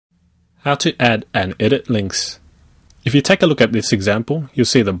How to add and edit links. If you take a look at this example, you'll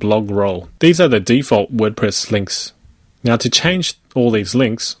see the blog role. These are the default WordPress links. Now to change all these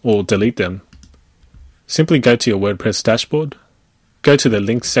links or delete them, simply go to your WordPress dashboard, go to the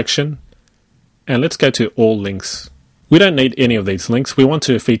links section, and let's go to all links. We don't need any of these links. We want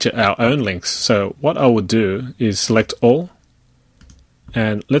to feature our own links. So what I would do is select all,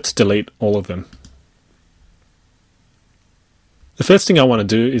 and let's delete all of them. The first thing I want to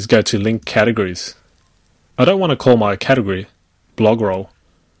do is go to link categories. I don't want to call my category blog role.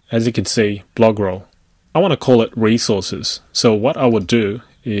 As you can see, blog role. I want to call it resources. So what I would do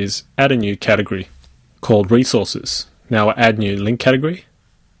is add a new category called resources. Now I add new link category,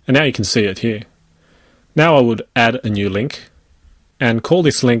 and now you can see it here. Now I would add a new link and call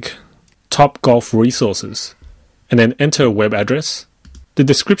this link Top Golf Resources, and then enter a web address. The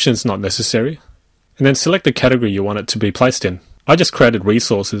description is not necessary, and then select the category you want it to be placed in. I just created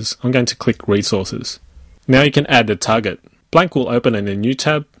resources. I'm going to click resources. Now you can add the target. Blank will open in a new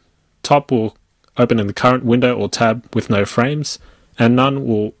tab, top will open in the current window or tab with no frames, and none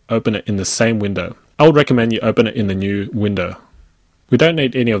will open it in the same window. I would recommend you open it in the new window. We don't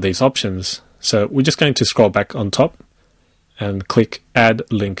need any of these options, so we're just going to scroll back on top and click Add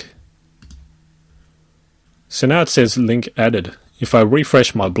Link. So now it says link added. If I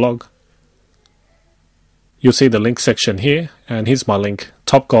refresh my blog, you'll see the link section here, and here's my link,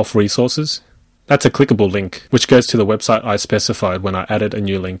 Top Golf Resources. That's a clickable link, which goes to the website I specified when I added a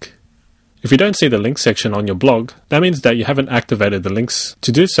new link. If you don't see the link section on your blog, that means that you haven't activated the links.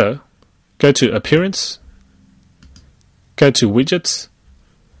 To do so, go to Appearance, go to Widgets,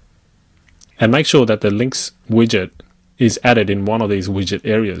 and make sure that the links widget is added in one of these widget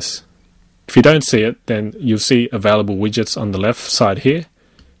areas. If you don't see it, then you'll see available widgets on the left side here,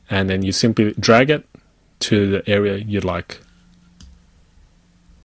 and then you simply drag it to the area you'd like.